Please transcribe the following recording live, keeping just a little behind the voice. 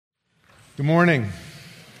Good morning.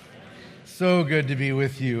 So good to be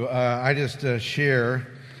with you. I just share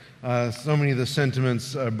so many of the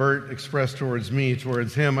sentiments Bert expressed towards me,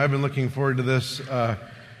 towards him. I've been looking forward to this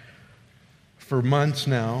for months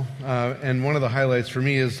now, and one of the highlights for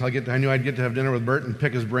me is I knew I'd get to have dinner with Bert and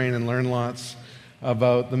pick his brain and learn lots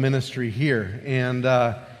about the ministry here. And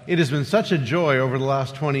it has been such a joy over the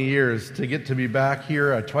last 20 years to get to be back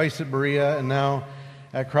here twice at Berea and now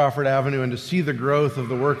at Crawford Avenue, and to see the growth of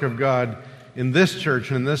the work of God in this church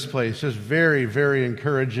and in this place. Just very, very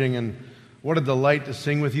encouraging, and what a delight to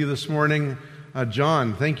sing with you this morning.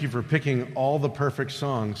 John, thank you for picking all the perfect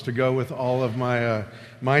songs to go with all of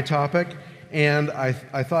my topic. And I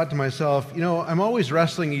thought to myself, I'm always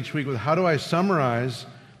wrestling each week with how do I summarize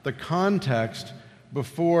the context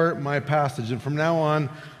before my passage. And from now on,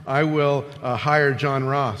 I will hire John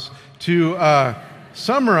Ross to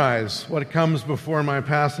summarize what comes before my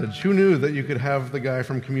passage. Who knew that you could have the guy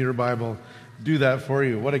from Commuter Bible do that for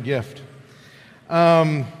you? What a gift.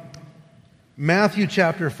 Matthew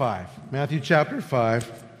chapter 5. Matthew chapter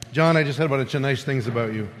 5. John, I just said a bunch of nice things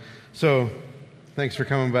about you. So thanks for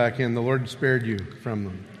coming back in. The Lord spared you from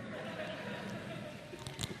them.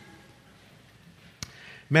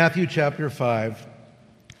 Matthew chapter 5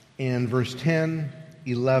 and verse 10,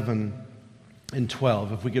 11, and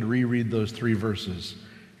 12. If we could reread those three verses,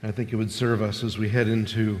 I think it would serve us as we head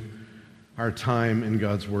into our time in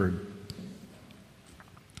God's Word.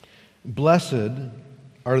 Blessed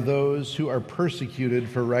are those who are persecuted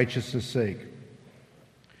for righteousness' sake,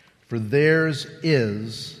 for theirs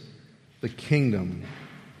is the kingdom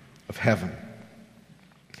of heaven.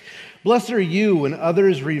 Blessed are you when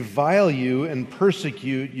others revile you and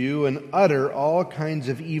persecute you and utter all kinds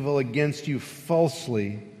of evil against you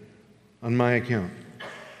falsely on my account.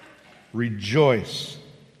 Rejoice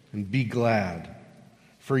and be glad,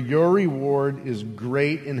 for your reward is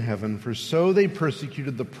great in heaven, for so they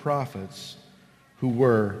persecuted the prophets who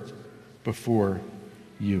were before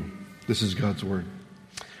you. This is God's word.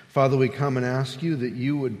 Father, we come and ask you that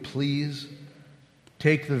you would please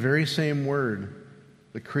take the very same word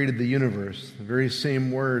that created the universe, the very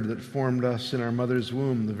same word that formed us in our mother's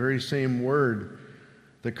womb, the very same word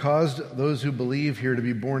that caused those who believe here to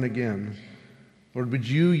be born again. Lord, would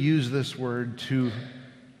you use this word to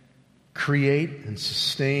create and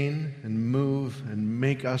sustain and move and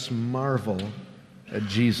make us marvel at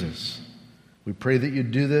Jesus? We pray that you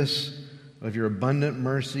do this of your abundant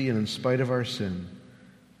mercy and in spite of our sin.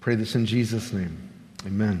 Pray this in Jesus' name.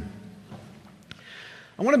 Amen.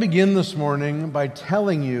 I want to begin this morning by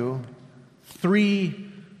telling you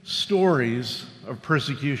three stories of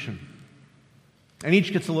persecution. And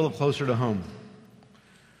each gets a little closer to home.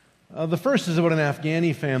 The first is about an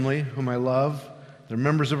Afghani family whom I love. They're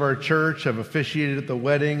members of our church. I've officiated at the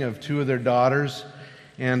wedding of two of their daughters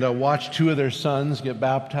and watched two of their sons get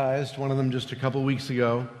baptized, one of them just a couple weeks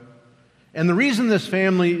ago. And the reason this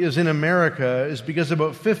family is in America is because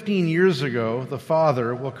about 15 years ago, the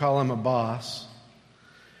father, we'll call him Abbas,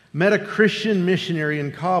 met a Christian missionary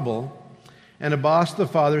in Kabul, and Abbas, the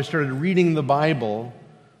father, started reading the Bible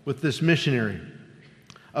with this missionary.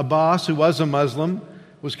 Abbas, who was a Muslim,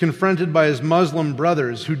 was confronted by his Muslim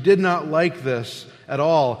brothers who did not like this at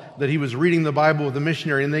all, that he was reading the Bible with a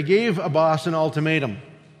missionary, and they gave Abbas an ultimatum.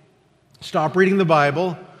 Stop reading the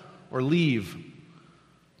Bible or leave.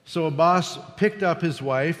 So Abbas picked up his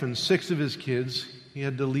wife and 6 of his kids. He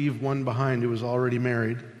had to leave one behind who was already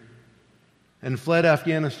married, and fled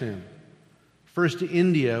Afghanistan. First to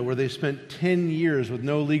India, where they spent 10 years with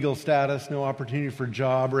no legal status, no opportunity for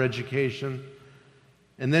job or education.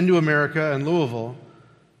 And then to America and Louisville,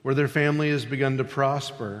 where their family has begun to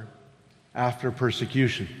prosper after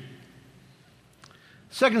persecution.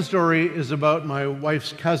 Second story is about my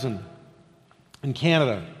wife's cousin in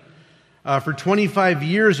Canada. For 25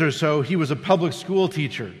 years or so, he was a public school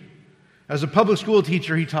teacher. As a public school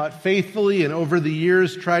teacher, he taught faithfully and over the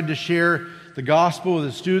years tried to share the gospel with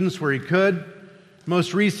his students where he could.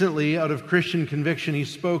 Most recently, out of Christian conviction, he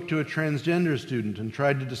spoke to a transgender student and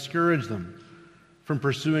tried to discourage them from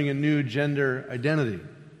pursuing a new gender identity.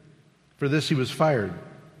 For this, he was fired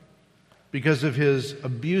because of his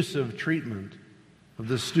abusive treatment of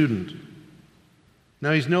this student.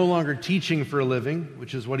 Now, he's no longer teaching for a living,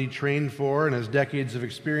 which is what he trained for and has decades of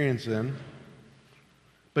experience in.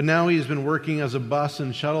 But now he's been working as a bus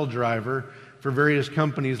and shuttle driver for various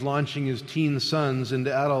companies, launching his teen sons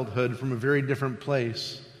into adulthood from a very different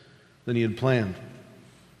place than he had planned.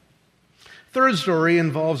 Third story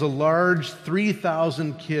involves a large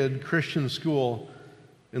 3,000-kid Christian school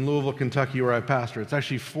in Louisville, Kentucky, where I pastor. It's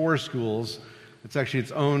actually 4 schools. It's actually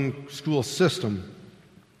its own school system.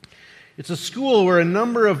 It's a school where a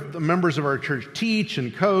number of the members of our church teach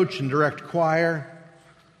and coach and direct choir.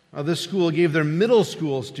 This school gave their middle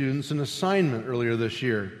school students an assignment earlier this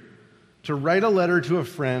year to write a letter to a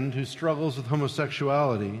friend who struggles with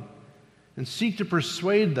homosexuality and seek to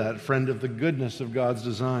persuade that friend of the goodness of God's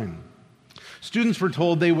design. Students were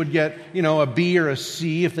told they would get, a B or a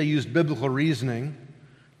C if they used biblical reasoning.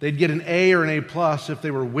 They'd get an A or an A plus if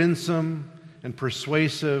they were winsome and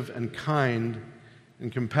persuasive and kind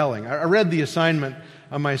and compelling. I read the assignment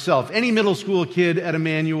myself. Any middle school kid at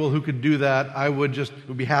Emmanuel who could do that, it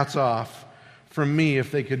would be hats off from me if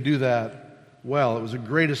they could do that well. It was a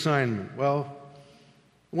great assignment. Well,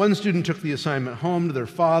 one student took the assignment home to their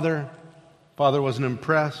father. Father wasn't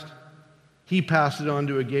impressed. He passed it on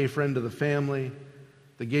to a gay friend of the family.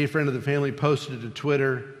 The gay friend of the family posted it to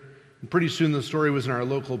Twitter. And pretty soon the story was in our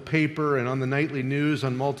local paper and on the nightly news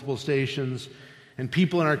on multiple stations. And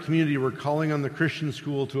people in our community were calling on the Christian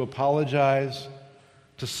school to apologize,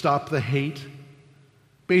 to stop the hate,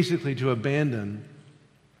 basically to abandon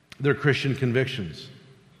their Christian convictions.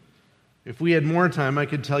 If we had more time, I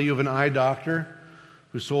could tell you of an eye doctor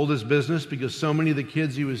who sold his business because so many of the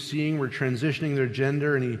kids he was seeing were transitioning their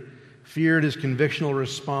gender, and he feared his convictional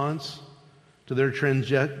response to their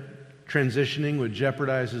transitioning would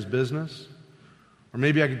jeopardize his business. Or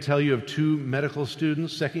maybe I could tell you of two medical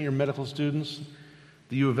students, second-year medical students,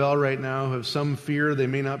 the U of L right now, who have some fear they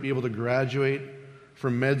may not be able to graduate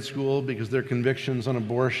from med school because their convictions on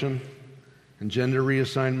abortion and gender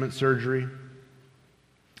reassignment surgery.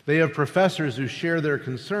 They have professors who share their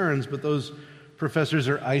concerns, but those professors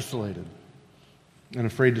are isolated and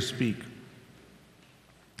afraid to speak.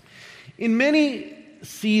 In many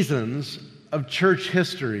seasons of church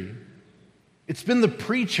history, it's been the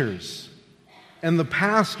preachers and the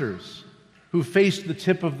pastors who faced the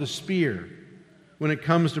tip of the spear when it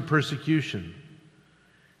comes to persecution.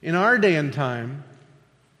 In our day and time,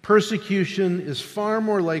 persecution is far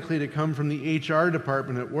more likely to come from the HR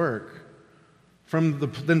department at work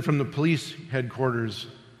than from the police headquarters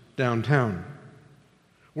downtown.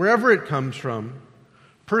 Wherever it comes from,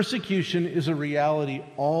 persecution is a reality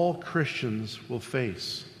all Christians will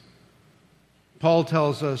face. Paul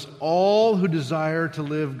tells us all who desire to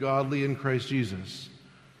live godly in Christ Jesus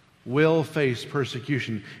will face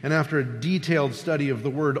persecution. And after a detailed study of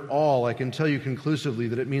the word all, I can tell you conclusively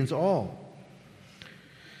that it means all.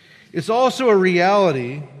 It's also a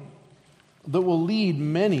reality that will lead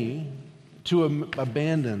many to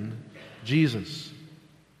abandon Jesus.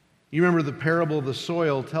 You remember the parable of the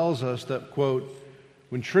soil tells us that, quote,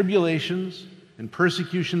 when tribulations and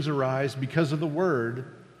persecutions arise because of the word,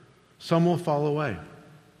 some will fall away.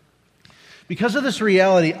 Because of this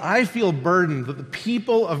reality, I feel burdened that the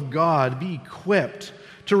people of God be equipped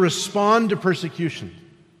to respond to persecution,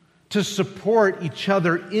 to support each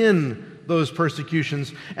other in those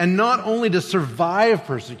persecutions, and not only to survive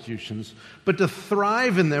persecutions, but to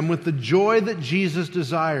thrive in them with the joy that Jesus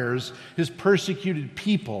desires his persecuted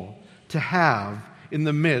people to have in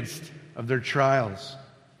the midst of their trials.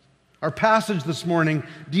 Our passage this morning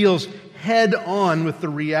deals head on with the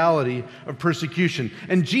reality of persecution.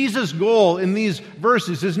 And Jesus' goal in these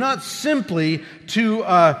verses is not simply to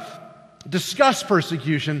discuss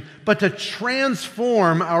persecution, but to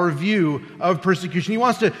transform our view of persecution. He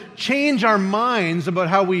wants to change our minds about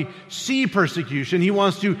how we see persecution. He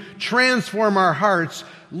wants to transform our hearts,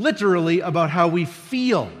 literally, about how we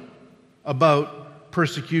feel about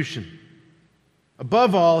persecution.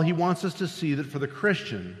 Above all, he wants us to see that for the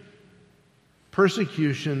Christian,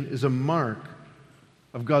 persecution is a mark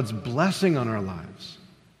of God's blessing on our lives.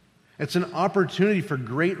 It's an opportunity for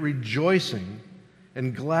great rejoicing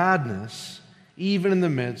and gladness, even in the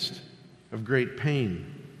midst of great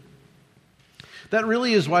pain. That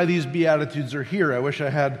really is why these Beatitudes are here. I wish I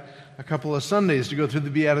had a couple of Sundays to go through the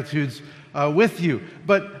Beatitudes with you.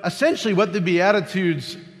 But essentially what the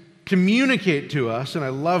Beatitudes communicate to us, and I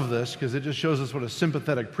love this because it just shows us what a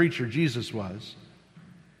sympathetic preacher Jesus was,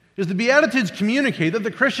 is the Beatitudes communicate that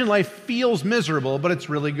the Christian life feels miserable, but it's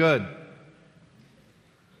really good.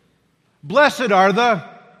 Blessed are the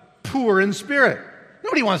poor in spirit.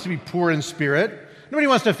 Nobody wants to be poor in spirit. Nobody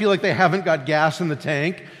wants to feel like they haven't got gas in the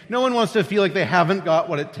tank. No one wants to feel like they haven't got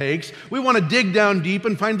what it takes. We want to dig down deep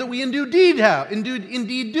and find that we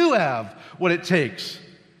indeed do have what it takes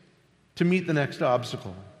to meet the next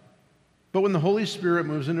obstacle. But when the Holy Spirit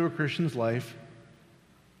moves into a Christian's life,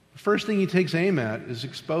 the first thing he takes aim at is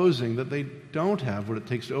exposing that they don't have what it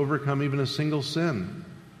takes to overcome even a single sin.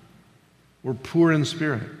 We're poor in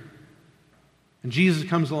spirit. And Jesus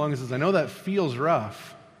comes along and says, I know that feels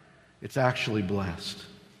rough. It's actually blessed.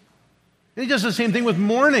 And he does the same thing with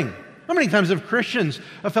mourning. How many times have Christians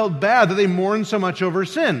felt bad that they mourn so much over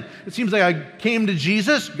sin? It seems like I came to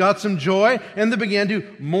Jesus, got some joy, and then began to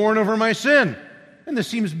mourn over my sin. And this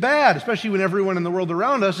seems bad, especially when everyone in the world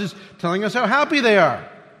around us is telling us how happy they are.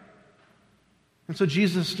 And so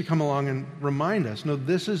Jesus to come along and remind us, no,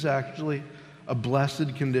 this is actually a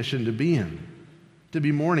blessed condition to be in. To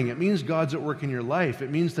be mourning. It means God's at work in your life.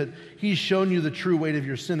 It means that He's shown you the true weight of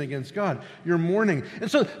your sin against God. You're mourning. And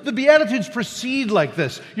so the Beatitudes proceed like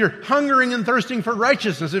this. You're hungering and thirsting for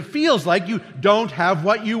righteousness. It feels like you don't have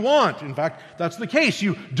what you want. In fact, that's the case.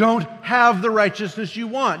 You don't have the righteousness you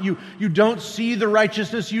want. You don't see the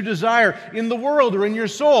righteousness you desire in the world or in your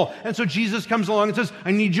soul. And so Jesus comes along and says,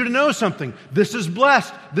 I need you to know something. This is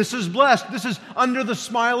blessed. This is blessed. This is under the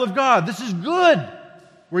smile of God. This is good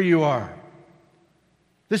where you are.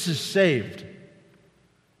 This is saved.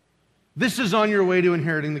 This is on your way to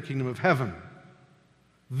inheriting the kingdom of heaven.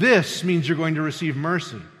 This means you're going to receive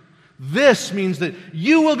mercy. This means that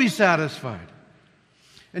you will be satisfied.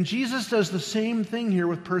 And Jesus does the same thing here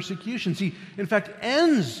with persecutions. He, in fact,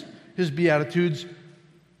 ends His Beatitudes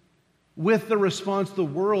with the response the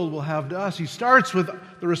world will have to us. He starts with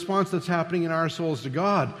the response that's happening in our souls to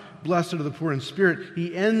God. Blessed are the poor in spirit.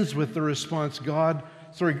 He ends with the response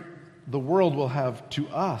the world will have to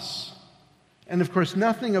us. And of course,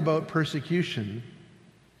 nothing about persecution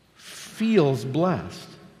feels blessed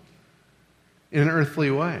in an earthly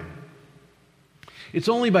way. It's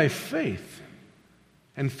only by faith,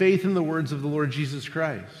 and faith in the words of the Lord Jesus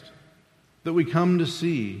Christ, that we come to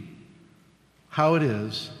see how it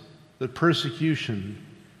is that persecution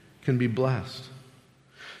can be blessed.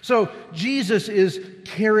 So Jesus is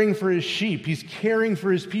caring for His sheep. He's caring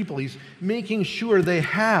for His people. He's making sure they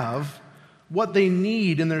have what they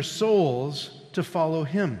need in their souls to follow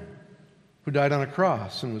Him, who died on a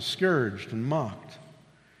cross and was scourged and mocked.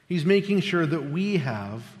 He's making sure that we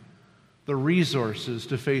have the resources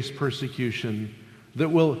to face persecution that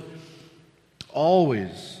will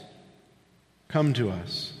always come to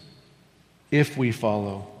us if we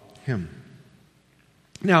follow Him.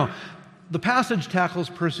 Now, the passage tackles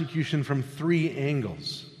persecution from three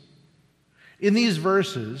angles. In these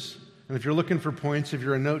verses, and if you're looking for points, if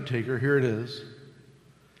you're a note taker, here it is.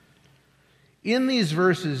 In these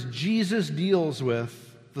verses, Jesus deals with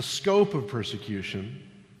the scope of persecution.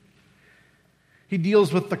 He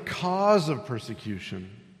deals with the cause of persecution.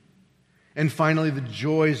 And finally, the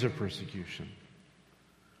joys of persecution.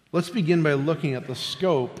 Let's begin by looking at the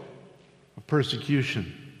scope of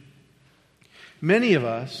persecution. Many of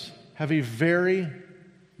us have a very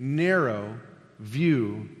narrow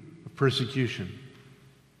view of persecution.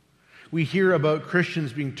 We hear about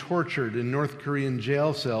Christians being tortured in North Korean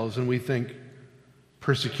jail cells, and we think,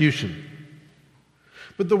 persecution.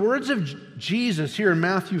 But the words of Jesus here in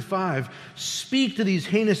Matthew 5 speak to these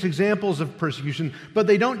heinous examples of persecution, but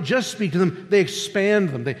they don't just speak to them, they expand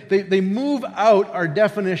them. They move out our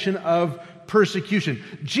definition of persecution.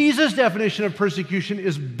 Jesus' definition of persecution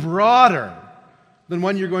is broader than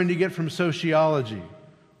one you're going to get from sociology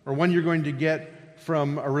or one you're going to get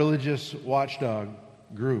from a religious watchdog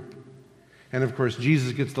group. And of course,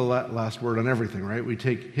 Jesus gets the last word on everything, right? We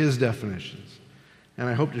take His definitions. And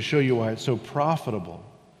I hope to show you why it's so profitable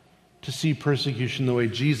to see persecution the way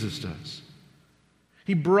Jesus does.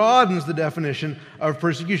 He broadens the definition of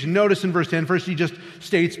persecution. Notice in verse 10, first He just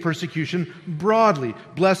states persecution broadly.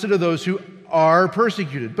 Blessed are those who are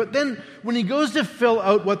persecuted. But then when He goes to fill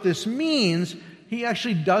out what this means, He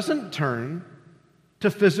actually doesn't turn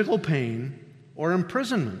to physical pain or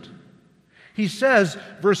imprisonment. He says,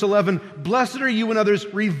 verse 11, blessed are you when others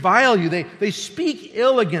revile you. They speak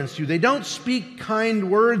ill against you. They don't speak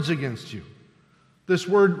kind words against you. This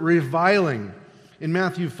word reviling in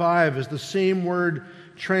Matthew 5 is the same word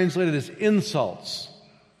translated as insults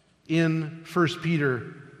in 1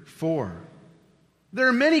 Peter 4. There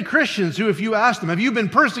are many Christians who, if you ask them, have you been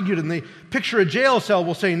persecuted? And they picture a jail cell,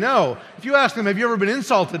 will say no. If you ask them, have you ever been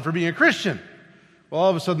insulted for being a Christian? Well, all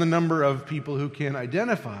of a sudden the number of people who can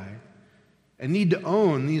identify and need to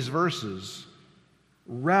own these verses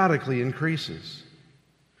radically increases.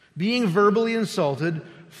 Being verbally insulted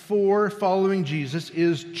for following Jesus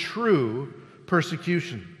is true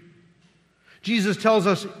persecution. Jesus tells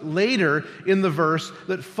us later in the verse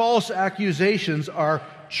that false accusations are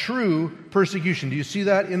true persecution. Do you see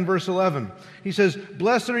that in verse 11? He says,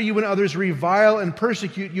 blessed are you when others revile and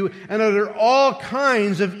persecute you and utter all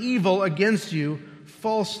kinds of evil against you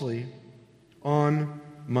falsely on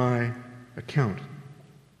my account.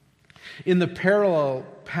 In the parallel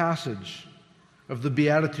passage of the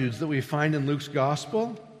Beatitudes that we find in Luke's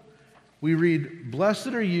Gospel, we read, blessed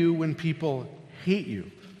are you when people hate you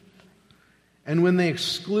and when they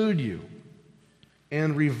exclude you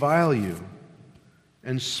and revile you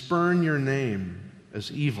and spurn your name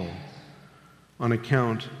as evil on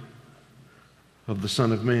account of the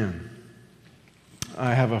Son of Man.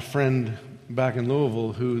 I have a friend back in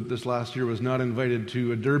Louisville who this last year was not invited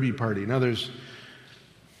to a derby party. Now, there's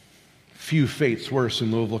few fates worse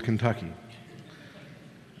in Louisville, Kentucky,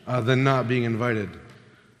 than not being invited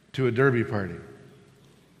to a derby party.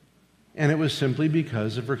 And it was simply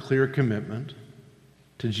because of her clear commitment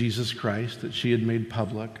to Jesus Christ that she had made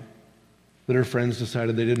public, that her friends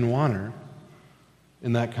decided they didn't want her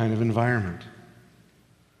in that kind of environment.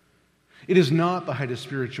 It is not the height of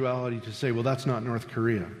spirituality to say, well, that's not North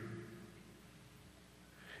Korea.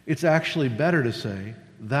 It's actually better to say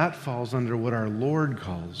that falls under what our Lord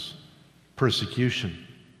calls persecution.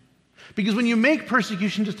 Because when you make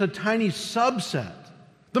persecution just a tiny subset,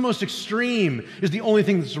 the most extreme is the only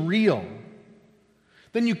thing that's real,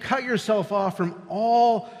 then you cut yourself off from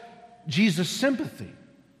all Jesus' sympathy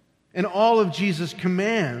and all of Jesus'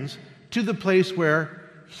 commands to the place where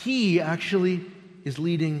He actually is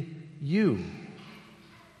leading you.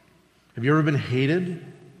 Have you ever been hated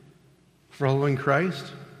for following Christ?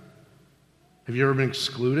 Have you ever been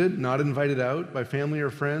excluded, not invited out by family or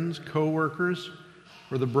friends, co-workers,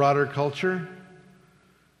 or the broader culture?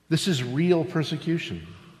 This is real persecution.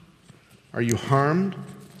 Are you harmed,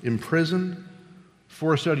 imprisoned,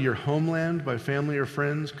 forced out of your homeland by family or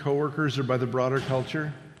friends, co-workers, or by the broader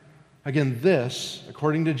culture? Again, this,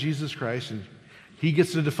 according to Jesus Christ, and He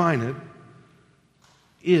gets to define it,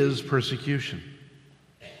 is persecution.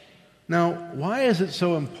 Now, why is it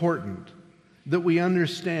so important that we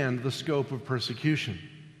understand the scope of persecution?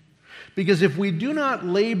 Because if we do not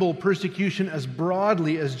label persecution as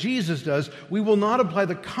broadly as Jesus does, we will not apply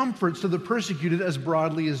the comforts to the persecuted as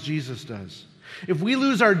broadly as Jesus does. If we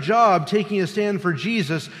lose our job taking a stand for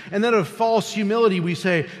Jesus, and then out of false humility we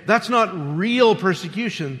say, that's not real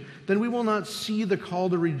persecution, then we will not see the call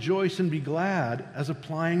to rejoice and be glad as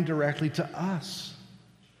applying directly to us.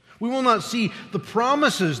 We will not see the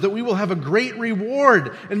promises that we will have a great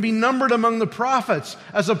reward and be numbered among the prophets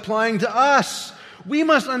as applying to us. We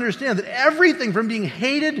must understand that everything from being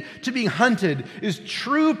hated to being hunted is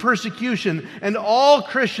true persecution, and all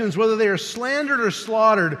Christians, whether they are slandered or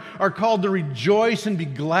slaughtered, are called to rejoice and be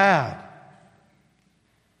glad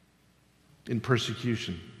in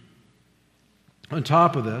persecution. On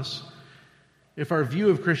top of this, if our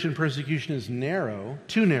view of Christian persecution is narrow,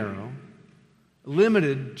 too narrow,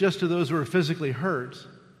 limited just to those who are physically hurt,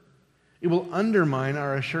 it will undermine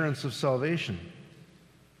our assurance of salvation.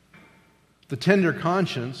 The tender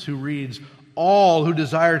conscience who reads, all who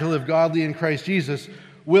desire to live godly in Christ Jesus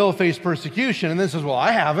will face persecution, and then says, well,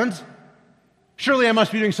 I haven't. Surely I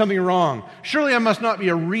must be doing something wrong. Surely I must not be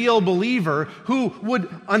a real believer, who would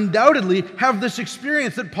undoubtedly have this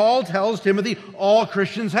experience that Paul tells Timothy all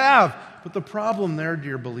Christians have. But the problem there,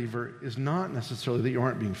 dear believer, is not necessarily that you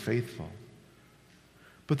aren't being faithful,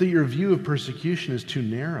 but that your view of persecution is too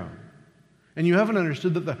narrow. And you haven't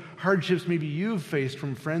understood that the hardships maybe you've faced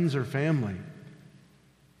from friends or family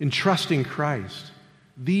in trusting Christ,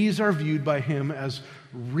 these are viewed by Him as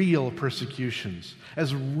real persecutions,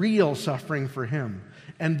 as real suffering for Him.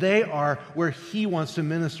 And they are where He wants to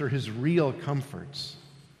minister His real comforts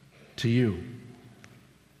to you.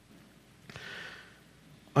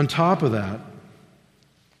 On top of that,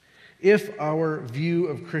 if our view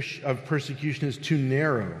of persecution is too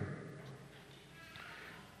narrow,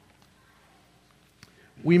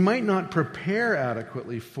 we might not prepare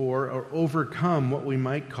adequately for or overcome what we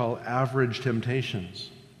might call average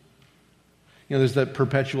temptations. You know, there's that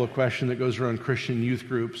perpetual question that goes around Christian youth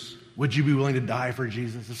groups. Would you be willing to die for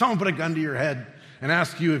Jesus? If someone put a gun to your head and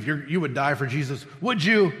asked you if you would die for Jesus, would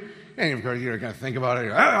you? And of course, you're going to think about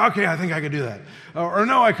it. Oh, okay, I think I could do that. Or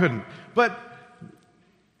no, I couldn't. But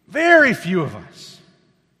very few of us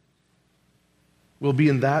will be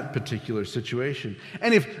in that particular situation.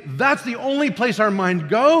 And if that's the only place our mind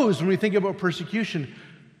goes when we think about persecution,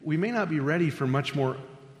 we may not be ready for much more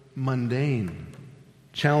mundane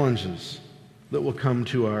challenges that will come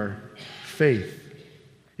to our faith.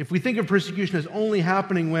 If we think of persecution as only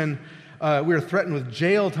happening when we are threatened with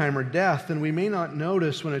jail time or death, then we may not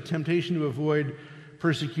notice when a temptation to avoid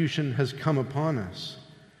persecution has come upon us.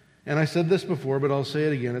 And I said this before, but I'll say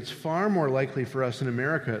it again. It's far more likely for us in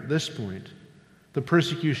America at this point the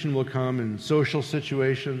persecution will come in social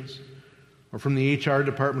situations or from the HR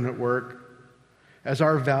department at work as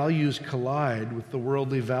our values collide with the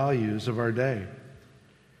worldly values of our day.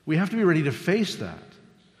 We have to be ready to face that.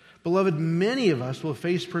 Beloved, many of us will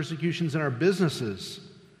face persecutions in our businesses,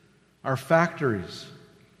 our factories,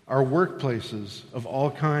 our workplaces of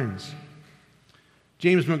all kinds.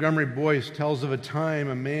 James Montgomery Boyce tells of a time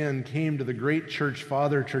a man came to the great church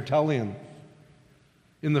father Tertullian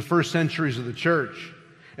in the first centuries of the church.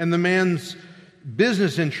 And the man's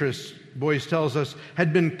business interests, Boyce tells us,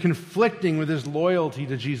 had been conflicting with his loyalty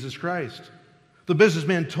to Jesus Christ. The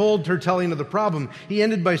businessman told Tertullian of the problem. He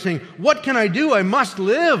ended by saying, "What can I do? I must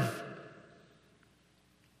live."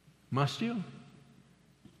 "Must you?"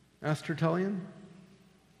 asked Tertullian.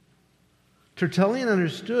 Tertullian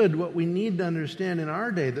understood what we need to understand in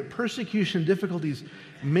our day, that persecution and difficulties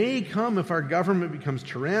may come if our government becomes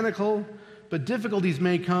tyrannical, but difficulties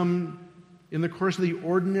may come in the course of the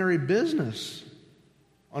ordinary business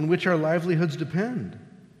on which our livelihoods depend.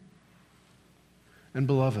 And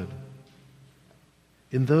beloved,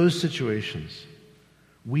 in those situations,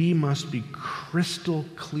 we must be crystal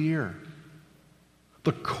clear.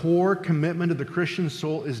 The core commitment of the Christian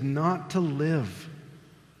soul is not to live,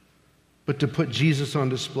 but to put Jesus on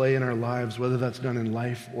display in our lives, whether that's done in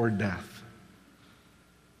life or death,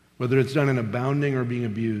 whether it's done in abounding or being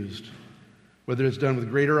abused, whether it's done with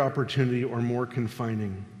greater opportunity or more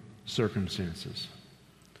confining circumstances.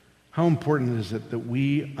 How important is it that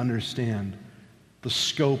we understand the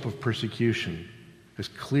scope of persecution as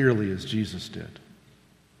clearly as Jesus did?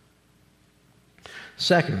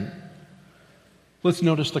 Second, let's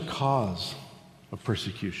notice the cause of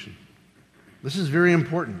persecution. This is very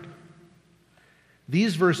important.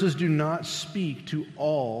 These verses do not speak to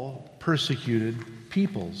all persecuted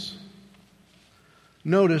peoples.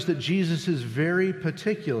 Notice that Jesus is very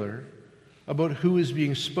particular about who is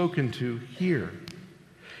being spoken to here.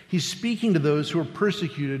 He's speaking to those who are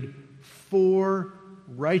persecuted for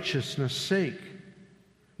righteousness' sake.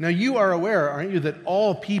 Now, you are aware, aren't you, that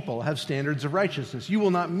all people have standards of righteousness. You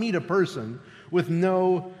will not meet a person with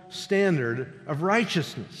no standard of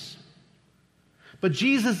righteousness. But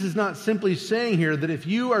Jesus is not simply saying here that if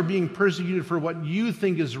you are being persecuted for what you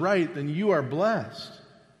think is right, then you are blessed.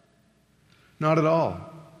 Not at all.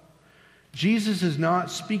 Jesus is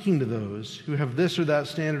not speaking to those who have this or that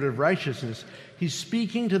standard of righteousness. He's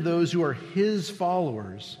speaking to those who are his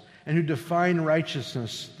followers and who define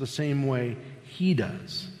righteousness the same way he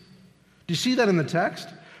does. Do you see that in the text?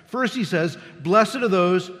 First he says, "Blessed are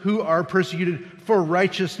those who are persecuted for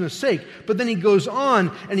righteousness' sake." But then he goes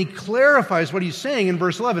on and he clarifies what he's saying in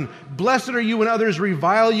verse 11. "Blessed are you when others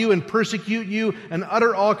revile you and persecute you and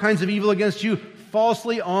utter all kinds of evil against you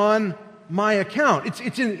falsely on my account."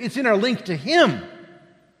 It's in our link to him.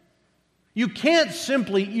 You can't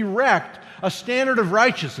simply erect a standard of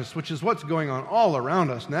righteousness, which is what's going on all around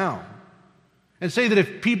us now, and say that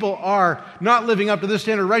if people are not living up to this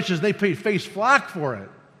standard of righteousness, they face flack for it,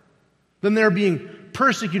 then they're being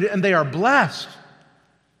persecuted and they are blessed.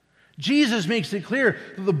 Jesus makes it clear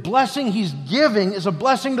that the blessing he's giving is a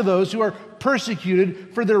blessing to those who are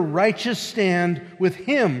persecuted for their righteous stand with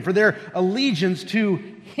him, for their allegiance to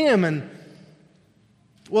him. And,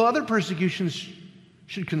 well, other persecutions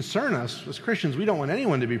should concern us as Christians. We don't want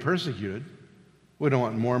anyone to be persecuted. We don't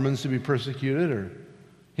want Mormons to be persecuted or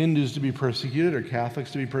Hindus to be persecuted or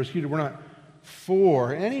Catholics to be persecuted. We're not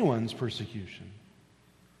for anyone's persecution.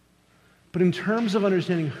 But in terms of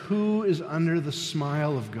understanding who is under the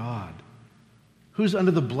smile of God, who's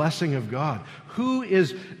under the blessing of God, who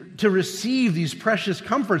is to receive these precious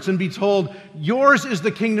comforts and be told, yours is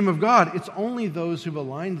the kingdom of God, it's only those who've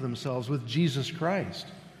aligned themselves with Jesus Christ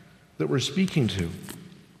that we're speaking to.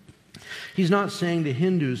 He's not saying to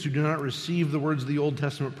Hindus who do not receive the words of the Old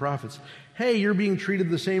Testament prophets, hey, you're being treated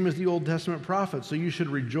the same as the Old Testament prophets, so you should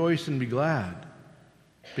rejoice and be glad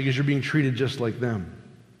because you're being treated just like them.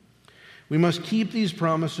 We must keep these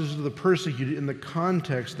promises to the persecuted in the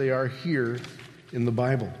context they are here in the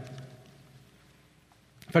Bible.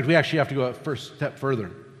 In fact, we actually have to go a first step further.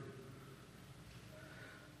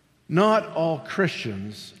 Not all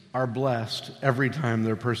Christians are blessed every time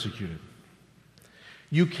they're persecuted.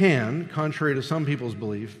 You can, contrary to some people's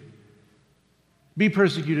belief, be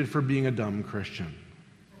persecuted for being a dumb Christian,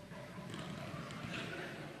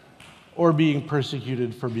 or being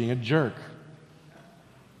persecuted for being a jerk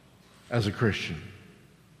as a Christian.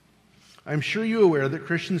 I'm sure you're aware that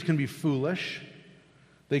Christians can be foolish,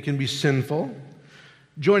 they can be sinful.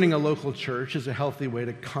 Joining a local church is a healthy way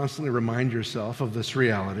to constantly remind yourself of this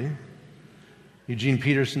reality. Eugene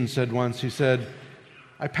Peterson said once, he said,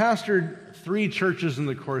 I pastored 3 churches in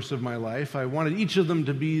the course of my life. I wanted each of them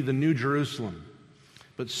to be the New Jerusalem,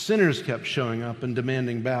 but sinners kept showing up and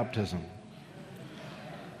demanding baptism.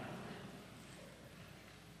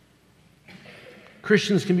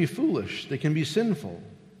 Christians can be foolish. They can be sinful.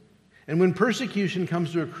 And when persecution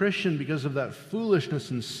comes to a Christian because of that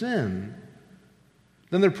foolishness and sin,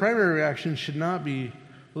 then their primary reaction should not be,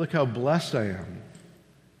 look how blessed I am.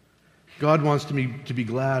 God wants to be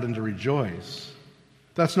glad and to rejoice.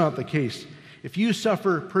 That's not the case. If you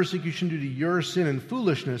suffer persecution due to your sin and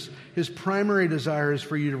foolishness, his primary desire is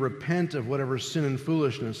for you to repent of whatever sin and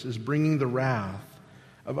foolishness is bringing the wrath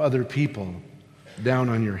of other people down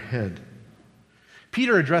on your head.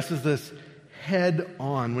 Peter addresses this head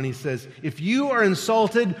on when he says, if you are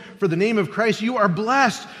insulted for the name of Christ, you are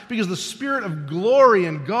blessed because the Spirit of glory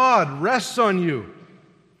and God rests on you.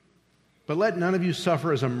 But let none of you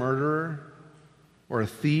suffer as a murderer or a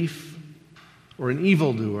thief or an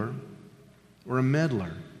evildoer or a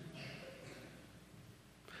meddler.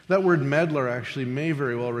 That word meddler actually may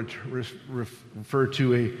very well refer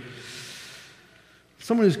to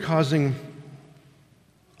someone who's causing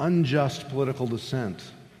unjust political dissent.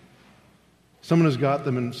 Someone who's got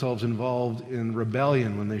themselves involved in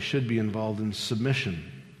rebellion when they should be involved in submission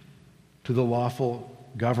to the lawful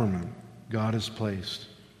government God has placed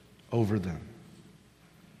over them.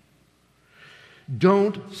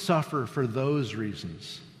 Don't suffer for those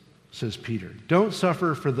reasons, says Peter. Don't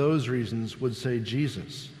suffer for those reasons, would say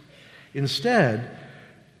Jesus. Instead,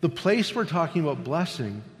 the place we're talking about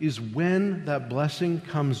blessing is when that blessing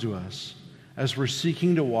comes to us as we're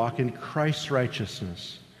seeking to walk in Christ's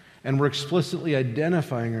righteousness and we're explicitly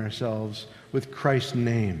identifying ourselves with Christ's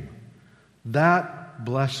name. That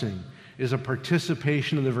blessing is a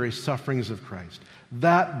participation in the very sufferings of Christ.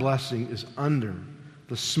 That blessing is under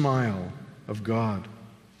the smile of God.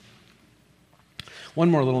 One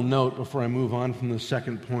more little note before I move on from the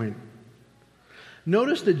second point.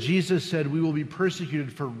 Notice that Jesus said we will be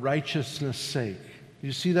persecuted for righteousness' sake.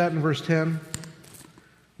 You see that in verse 10?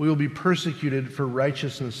 We will be persecuted for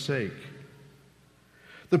righteousness' sake.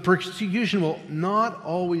 The persecution will not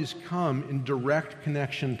always come in direct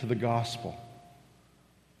connection to the gospel.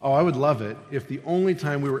 Oh, I would love it if the only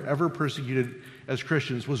time we were ever persecuted as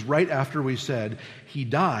Christians was right after we said, He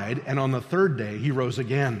died, and on the third day He rose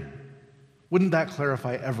again. Wouldn't that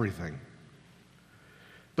clarify everything?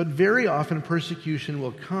 But very often persecution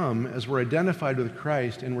will come as we're identified with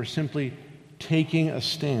Christ and we're simply taking a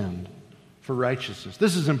stand for righteousness.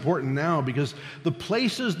 This is important now because the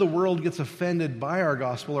places the world gets offended by our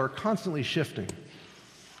gospel are constantly shifting.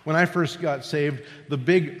 When I first got saved, the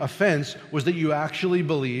big offense was that you actually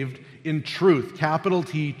believed in truth, capital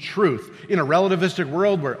T, truth. In a relativistic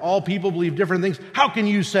world where all people believe different things, how can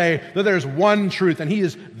you say that there's one truth and He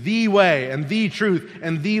is the way and the truth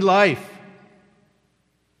and the life?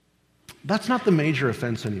 That's not the major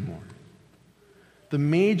offense anymore. The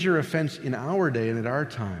major offense in our day and at our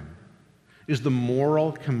time is the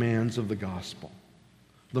moral commands of the gospel.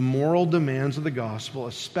 The moral demands of the gospel,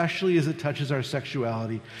 especially as it touches our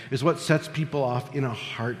sexuality, is what sets people off in a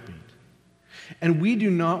heartbeat. And we do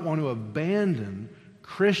not want to abandon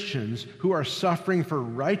Christians who are suffering for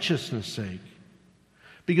righteousness' sake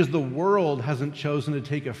because the world hasn't chosen to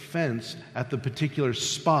take offense at the particular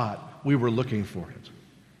spot we were looking for it.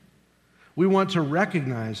 We want to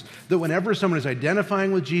recognize that whenever someone is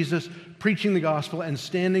identifying with Jesus, preaching the gospel, and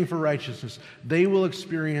standing for righteousness, they will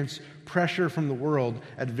experience pressure from the world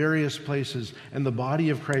at various places, and the body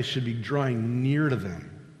of Christ should be drawing near to them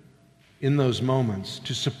in those moments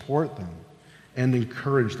to support them and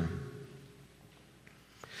encourage them.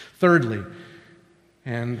 Thirdly,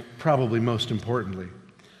 and probably most importantly,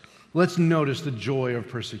 let's notice the joy of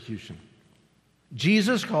persecution.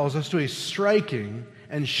 Jesus calls us to a striking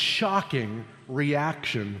and shocking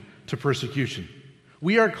reaction to persecution.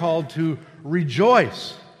 We are called to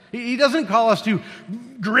rejoice. He doesn't call us to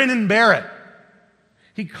grin and bear it.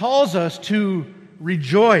 He calls us to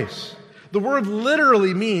rejoice. The word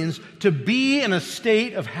literally means to be in a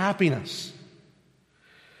state of happiness.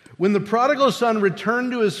 When the prodigal son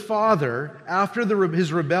returned to his father after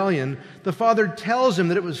his rebellion, the father tells him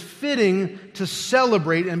that it was fitting to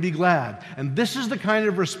celebrate and be glad. And this is the kind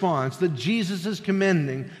of response that Jesus is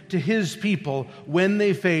commending to His people when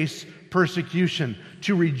they face persecution,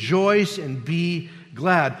 to rejoice and be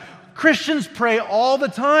glad. Christians pray all the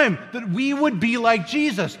time that we would be like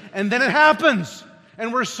Jesus, and then it happens,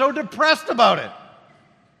 and we're so depressed about it.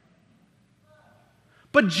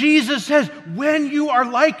 But Jesus says, when you are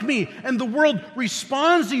like me, and the world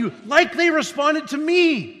responds to you like they responded to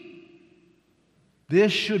me,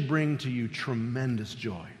 this should bring to you tremendous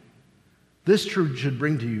joy. This should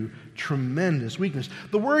bring to you tremendous weakness.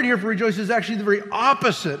 The word here for rejoice is actually the very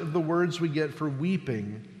opposite of the words we get for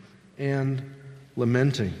weeping and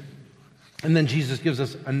lamenting. And then Jesus gives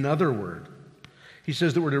us another word. He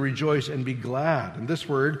says that we're to rejoice and be glad. And this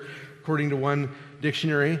word, according to one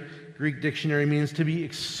dictionary, Greek dictionary, means to be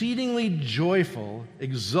exceedingly joyful,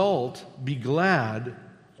 exult, be glad,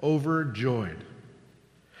 overjoyed.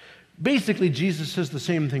 Basically, Jesus says the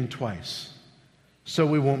same thing twice, so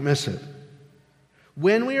we won't miss it.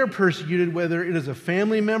 When we are persecuted, whether it is a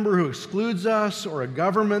family member who excludes us, or a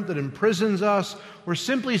government that imprisons us, or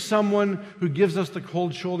simply someone who gives us the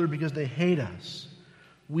cold shoulder because they hate us,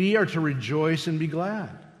 we are to rejoice and be glad.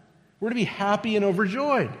 We're to be happy and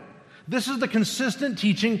overjoyed. This is the consistent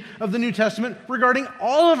teaching of the New Testament regarding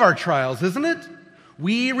all of our trials, isn't it?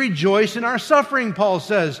 We rejoice in our suffering, Paul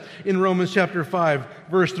says in Romans chapter 5,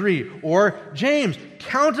 verse 3. Or James,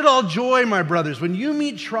 count it all joy, my brothers, when you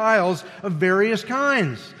meet trials of various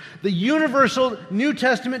kinds. The universal New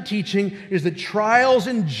Testament teaching is that trials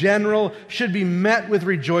in general should be met with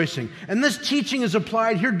rejoicing. And this teaching is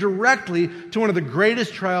applied here directly to one of the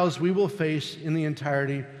greatest trials we will face in the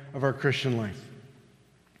entirety of our Christian life.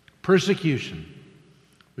 Persecution,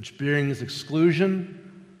 which brings exclusion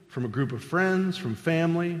from a group of friends, from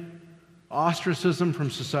family, ostracism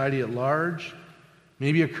from society at large,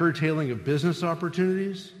 maybe a curtailing of business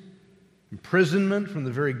opportunities, imprisonment from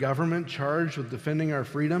the very government charged with defending our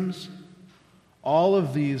freedoms. All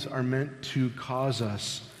of these are meant to cause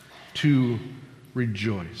us to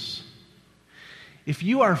rejoice. If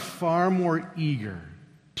you are far more eager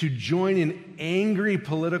to join in angry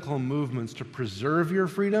political movements to preserve your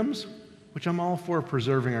freedoms, which I'm all for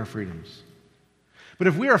preserving our freedoms, but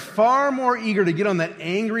if we are far more eager to get on that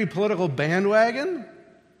angry political bandwagon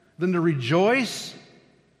than to rejoice,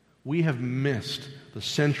 we have missed the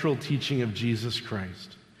central teaching of Jesus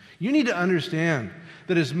Christ. You need to understand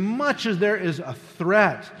that as much as there is a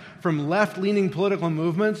threat from left-leaning political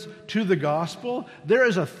movements to the gospel, there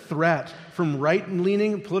is a threat from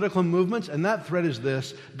right-leaning political movements, and that threat is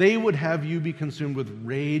this: they would have you be consumed with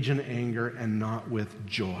rage and anger and not with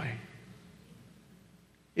joy.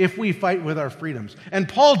 If we fight with our freedoms. And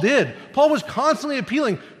Paul did. Paul was constantly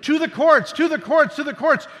appealing to the courts,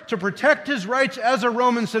 to protect his rights as a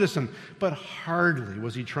Roman citizen. But hardly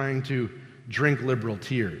was he trying to drink liberal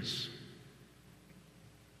tears.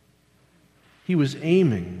 He was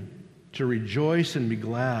aiming to rejoice and be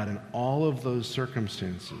glad in all of those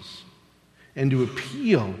circumstances and to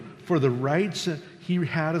appeal for the rights that he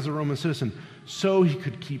had as a Roman citizen so he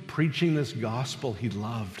could keep preaching this gospel he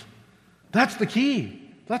loved. That's the key.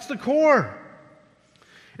 That's the core.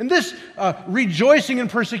 And this rejoicing in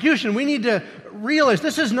persecution, we need to realize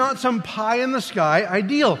this is not some pie-in-the-sky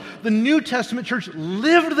ideal. The New Testament church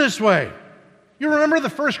lived this way. You remember the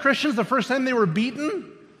first Christians, the first time they were beaten?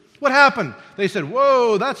 What happened? They said,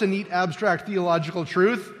 whoa, that's a neat abstract theological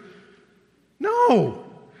truth. No.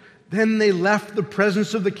 Then they left the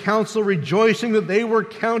presence of the council rejoicing that they were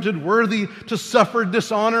counted worthy to suffer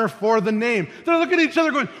dishonor for the name. They're looking at each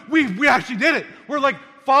other going, we actually did it. We're like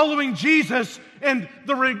following Jesus, and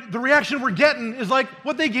the reaction we're getting is like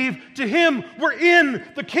what they gave to him. We're in.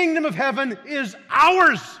 The kingdom of heaven is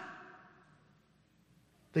ours.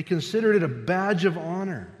 They considered it a badge of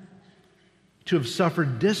honor to have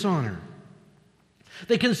suffered dishonor.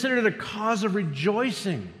 They considered it a cause of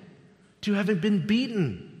rejoicing to having been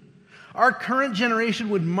beaten. Our current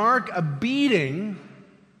generation would mark a beating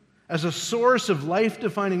as a source of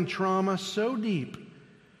life-defining trauma so deep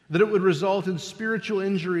that it would result in spiritual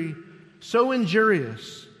injury so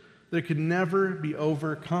injurious that it could never be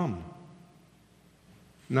overcome.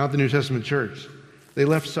 Not the New Testament church. They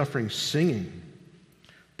left suffering singing.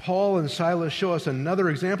 Paul and Silas show us another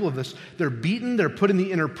example of this. They're beaten, they're put in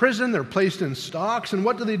the inner prison, they're placed in stocks, and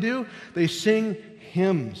what do? They sing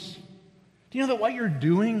hymns. Do you know that what you're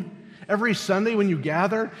doing every Sunday when you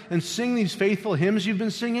gather and sing these faithful hymns you've been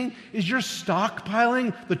singing is you're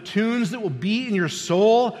stockpiling the tunes that will be in your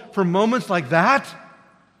soul for moments like that?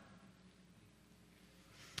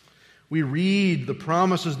 We read the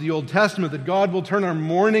promises of the Old Testament that God will turn our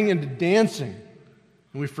mourning into dancing.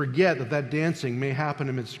 And we forget that that dancing may happen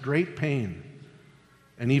amidst great pain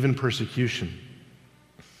and even persecution.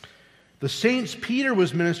 The saints Peter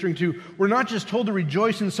was ministering to were not just told to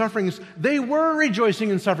rejoice in sufferings, they were rejoicing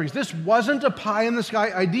in sufferings. This wasn't a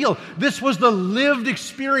pie-in-the-sky ideal. This was the lived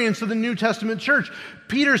experience of the New Testament church.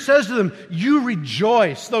 Peter says to them, you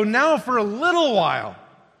rejoice, though now for a little while,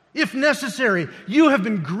 if necessary, you have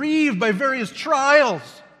been grieved by various trials.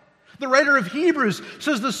 The writer of Hebrews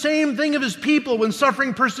says the same thing of his people when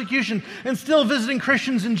suffering persecution and still visiting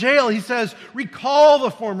Christians in jail. He says, recall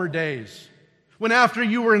the former days when after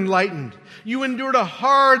you were enlightened, you endured a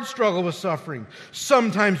hard struggle with suffering,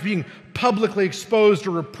 sometimes being publicly exposed to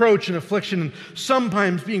reproach and affliction, and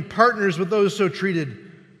sometimes being partners with those so treated.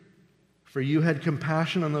 For you had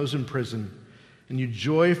compassion on those in prison, and you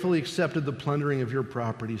joyfully accepted the plundering of your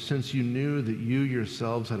property, since you knew that you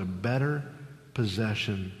yourselves had a better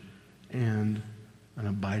possession and an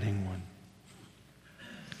abiding one.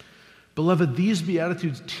 Beloved, these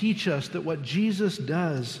Beatitudes teach us that what Jesus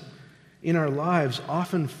does in our lives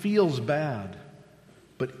often feels bad,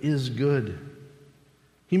 but is good.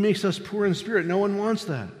 He makes us poor in spirit. No one wants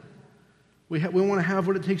that. We want to have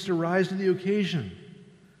what it takes to rise to the occasion.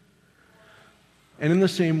 And in the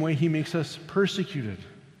same way, he makes us persecuted.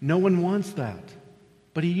 No one wants that.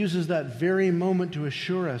 But he uses that very moment to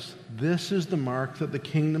assure us, this is the mark that the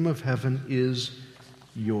kingdom of heaven is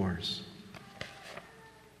yours.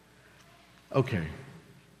 Okay,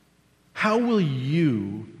 how will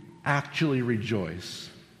you actually rejoice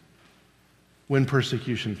when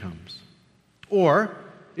persecution comes? Or,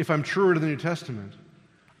 if I'm truer to the New Testament,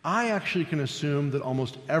 I actually can assume that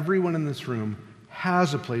almost everyone in this room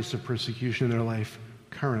has a place of persecution in their life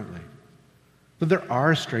currently. That there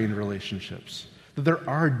are strained relationships. That there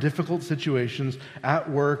are difficult situations at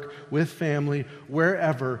work, with family,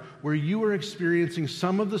 wherever, where you are experiencing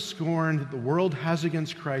some of the scorn that the world has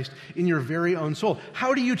against Christ in your very own soul.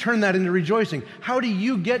 How do you turn that into rejoicing? How do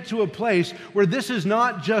you get to a place where this is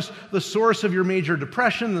not just the source of your major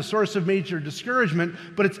depression, the source of major discouragement,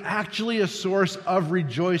 but it's actually a source of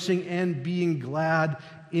rejoicing and being glad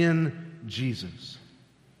in Jesus?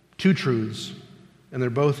 Two truths, and they're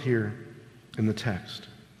both here in the text.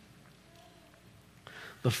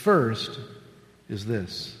 The first is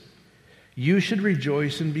this: you should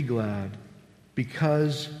rejoice and be glad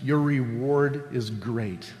because your reward is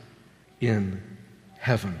great in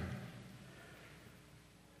heaven.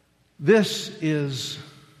 This is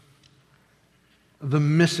the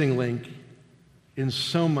missing link in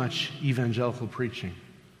so much evangelical preaching.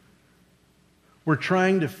 We're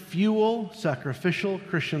trying to fuel sacrificial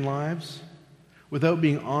Christian lives without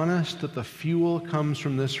being honest that the fuel comes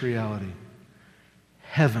from this reality.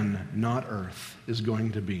 Heaven, not earth, is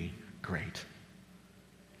going to be great.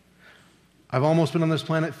 I've almost been on this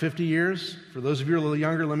planet 50 years. For those of you who are a little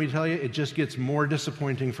younger, let me tell you, it just gets more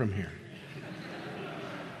disappointing from here.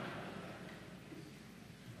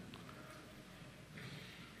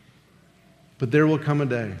 But there will come a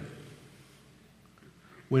day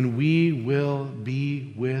when we will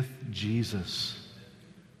be with Jesus.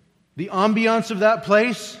 The ambiance of that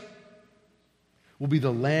place will be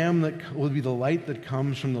the light that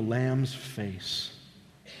comes from the Lamb's face.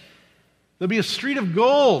 There'll be a street of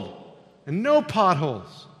gold and no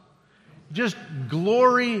potholes. Just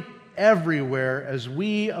glory everywhere as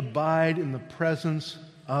we abide in the presence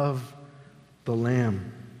of the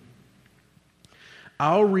Lamb.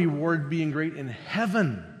 Our reward being great in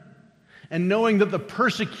heaven, and knowing that the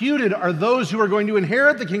persecuted are those who are going to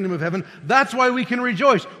inherit the kingdom of heaven, that's why we can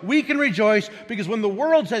rejoice. We can rejoice because when the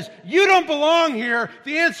world says, you don't belong here,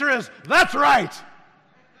 the answer is, that's right.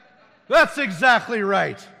 That's exactly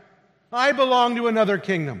right. I belong to another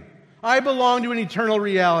kingdom. I belong to an eternal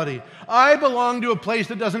reality. I belong to a place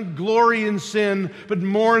that doesn't glory in sin, but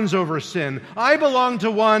mourns over sin. I belong to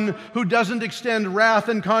one who doesn't extend wrath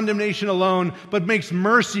and condemnation alone, but makes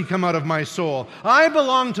mercy come out of my soul. I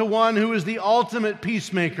belong to one who is the ultimate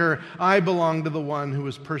peacemaker. I belong to the one who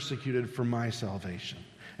was persecuted for my salvation.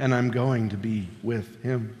 And I'm going to be with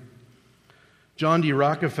him. John D.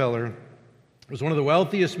 Rockefeller was one of the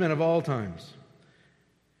wealthiest men of all times.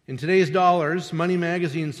 In today's dollars, Money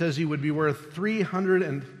Magazine says he would be worth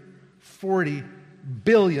 $340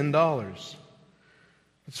 billion.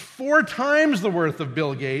 It's 4 times the worth of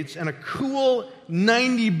Bill Gates and a cool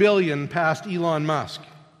 90 billion past Elon Musk.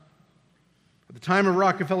 At the time of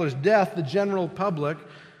Rockefeller's death, the general public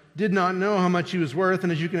did not know how much he was worth,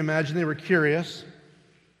 and as you can imagine, they were curious.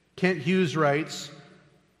 Kent Hughes writes,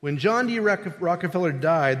 when John D. Rockefeller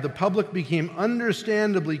died, the public became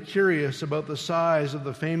understandably curious about the size of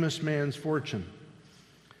the famous man's fortune.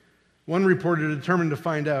 One reporter, determined to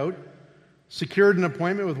find out, secured an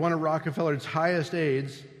appointment with one of Rockefeller's highest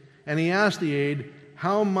aides, and he asked the aide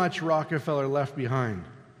how much Rockefeller left behind.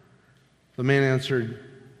 The man answered,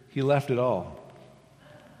 he left it all.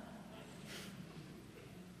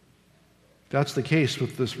 That's the case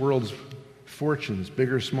with this world's fortunes,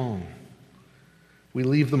 big or small. We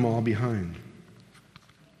leave them all behind.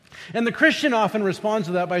 And the Christian often responds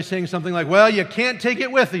to that by saying something like, well, you can't take it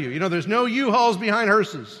with you. You know, there's no U-Hauls behind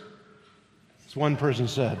hearses, as one person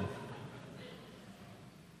said.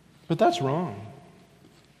 But that's wrong.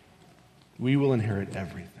 We will inherit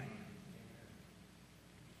everything.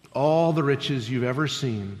 All the riches you've ever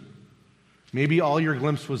seen. Maybe all your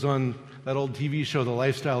glimpse was on that old TV show, The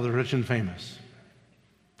Lifestyle of the Rich and Famous.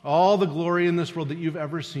 All the glory in this world that you've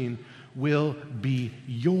ever seen will be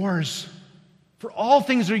yours. For all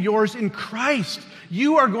things are yours in Christ.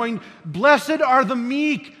 You are blessed are the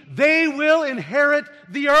meek. They will inherit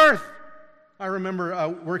the earth. I remember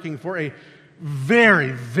working for a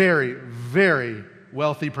very, very, very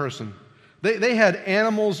wealthy person. They had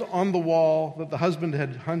animals on the wall that the husband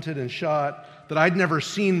had hunted and shot that I'd never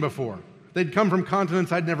seen before. They'd come from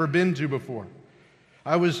continents I'd never been to before.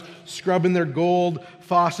 I was scrubbing their gold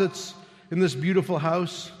faucets in this beautiful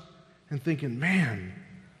house and thinking, man,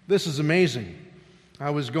 this is amazing. I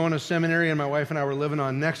was going to seminary and my wife and I were living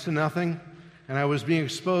on next to nothing, and I was being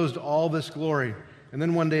exposed to all this glory. And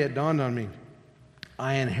then one day it dawned on me,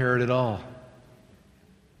 I inherit it all.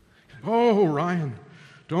 Oh, Ryan,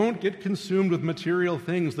 don't get consumed with material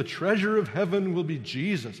things. The treasure of heaven will be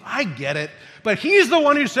Jesus. I get it, but He's the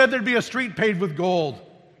one who said there'd be a street paved with gold.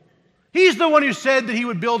 He's the one who said that He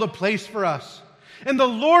would build a place for us. And the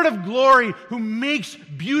Lord of glory, who makes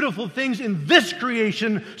beautiful things in this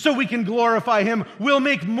creation so we can glorify Him, will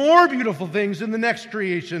make more beautiful things in the next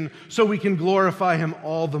creation so we can glorify Him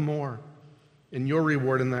all the more. And your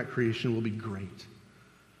reward in that creation will be great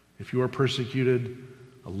if you are persecuted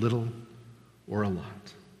a little or a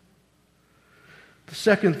lot. The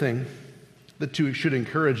second thing that should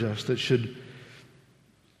encourage us, that should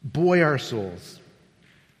buoy our souls,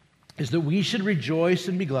 is that we should rejoice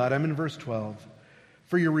and be glad. I'm in verse 12.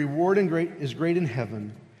 For your reward is great in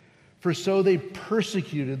heaven, for so they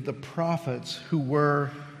persecuted the prophets who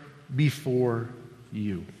were before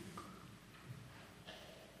you.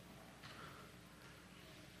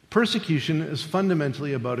 Persecution is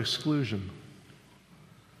fundamentally about exclusion.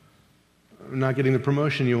 Not getting the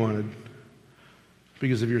promotion you wanted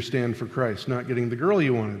because of your stand for Christ. Not getting the girl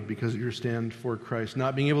you wanted because of your stand for Christ.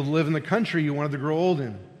 Not being able to live in the country you wanted to grow old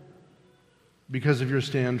in because of your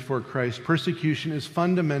stand for Christ. Persecution is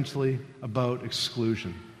fundamentally about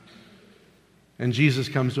exclusion. And Jesus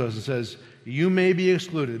comes to us and says, you may be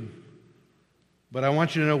excluded, but I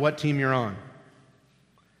want you to know what team you're on.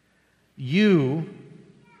 You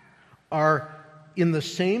are in the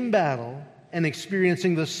same battle and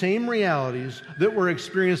experiencing the same realities that were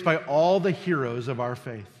experienced by all the heroes of our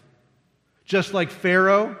faith. Just like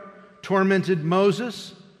Pharaoh tormented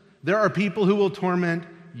Moses, there are people who will torment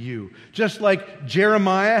you. Just like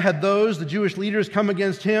Jeremiah had the Jewish leaders come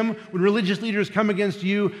against him, when religious leaders come against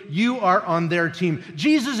you, you are on their team.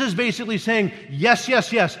 Jesus is basically saying, yes,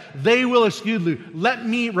 yes, yes, they will exclude you. Let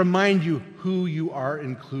me remind you who you are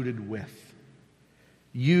included with.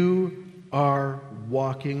 You are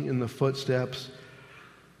walking in the footsteps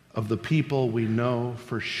of the people we know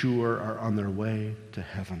for sure are on their way to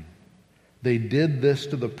heaven. They did this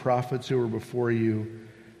to the prophets who were before you.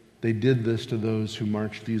 They did this to those who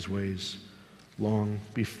marched these ways long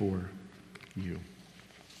before you.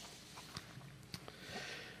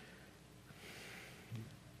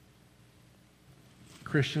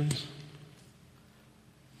 Christians,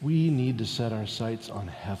 we need to set our sights on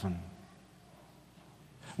heaven.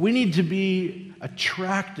 We need to be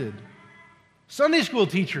attracted. Sunday school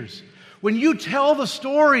teachers, when you tell the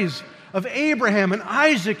stories of Abraham and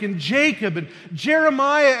Isaac and Jacob and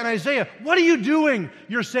Jeremiah and Isaiah, what are you doing?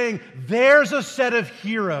 You're saying, there's a set of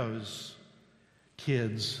heroes,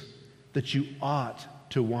 kids, that you ought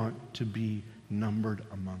to want to be numbered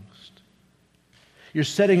amongst. You're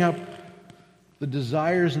setting up the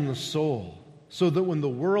desires in the soul so that when the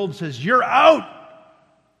world says, you're out,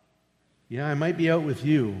 yeah, I might be out with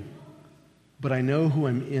you, but I know who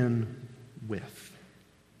I'm in with.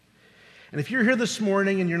 And if you're here this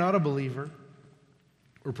morning and you're not a believer,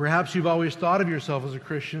 or perhaps you've always thought of yourself as a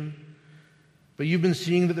Christian, but you've been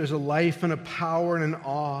seeing that there's a life and a power and an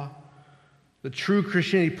awe that true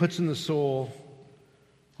Christianity puts in the soul,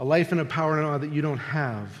 a life and a power and an awe that you don't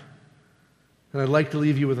have, then I'd like to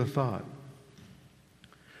leave you with a thought.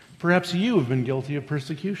 Perhaps you have been guilty of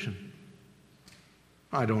persecution.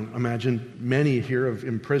 I don't imagine many here have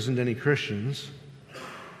imprisoned any Christians.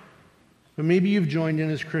 But maybe you've joined in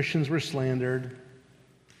as Christians were slandered,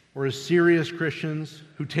 or as serious Christians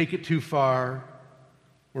who take it too far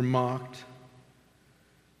were mocked.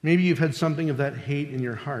 Maybe you've had something of that hate in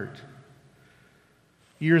your heart.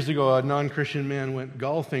 Years ago, a non-Christian man went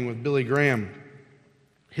golfing with Billy Graham.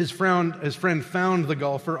 His friend found the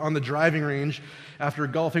golfer on the driving range after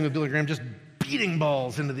golfing with Billy Graham, just beating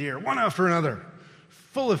balls into the air, one after another,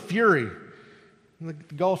 full of fury. And the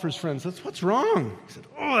golfer's friend says, "What's wrong?" He said,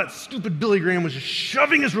 "Oh, that stupid Billy Graham was just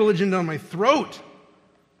shoving his religion down my throat."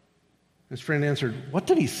 His friend answered, "What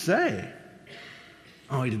did he say?"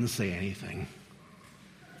 "Oh, he didn't say anything."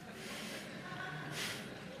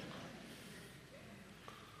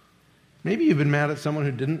 Maybe you've been mad at someone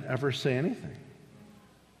who didn't ever say anything.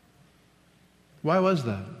 Why was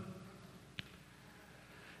that?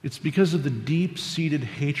 It's because of the deep-seated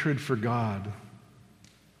hatred for God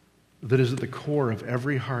that is at the core of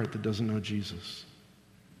every heart that doesn't know Jesus.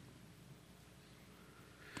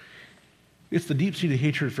 It's the deep-seated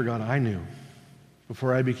hatred for God I knew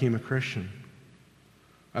before I became a Christian.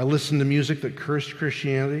 I listened to music that cursed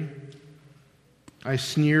Christianity. I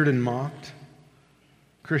sneered and mocked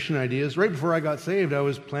Christian ideas. Right before I got saved, I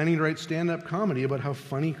was planning to write stand-up comedy about how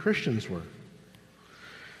funny Christians were.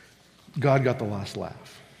 God got the last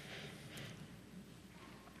laugh.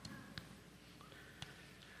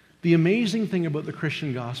 The amazing thing about the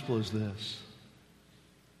Christian gospel is this,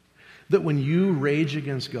 that when you rage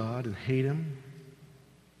against God and hate Him,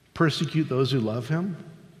 persecute those who love Him,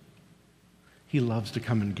 He loves to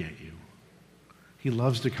come and get you. He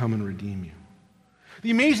loves to come and redeem you.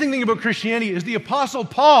 The amazing thing about Christianity is the Apostle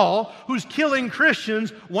Paul, who's killing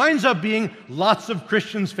Christians, winds up being lots of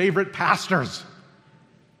Christians' favorite pastors.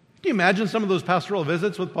 Can you imagine some of those pastoral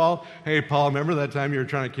visits with Paul? Hey, Paul, remember that time you were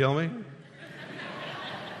trying to kill me?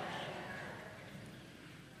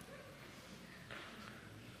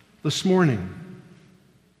 This morning,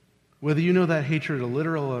 whether you know that hatred a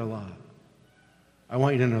literal or a lot, I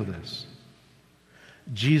want you to know this.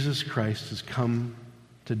 Jesus Christ has come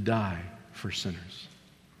to die for sinners.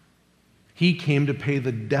 He came to pay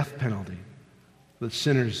the death penalty that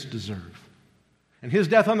sinners deserve. And His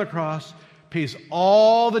death on the cross pays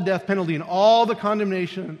all the death penalty and all the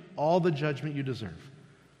condemnation and all the judgment you deserve.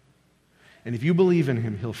 And if you believe in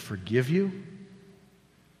Him, He'll forgive you.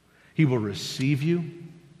 He will receive you.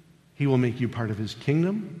 He will make you part of His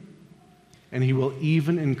kingdom. And He will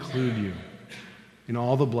even include you in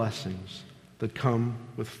all the blessings that come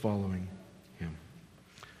with following Him.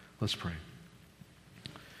 Let's pray.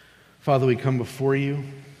 Father, we come before You.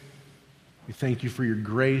 We thank You for Your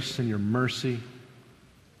grace and Your mercy,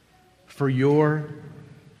 for Your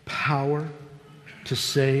power to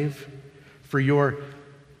save, for Your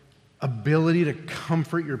ability to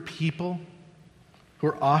comfort Your people who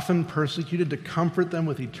are often persecuted, to comfort them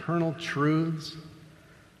with eternal truths.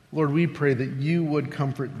 Lord, we pray that You would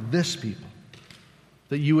comfort this people,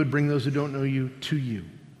 that You would bring those who don't know You to You,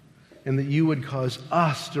 and that You would cause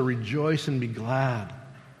us to rejoice and be glad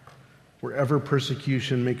wherever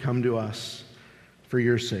persecution may come to us for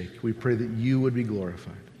Your sake. We pray that You would be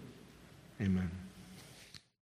glorified. Amen.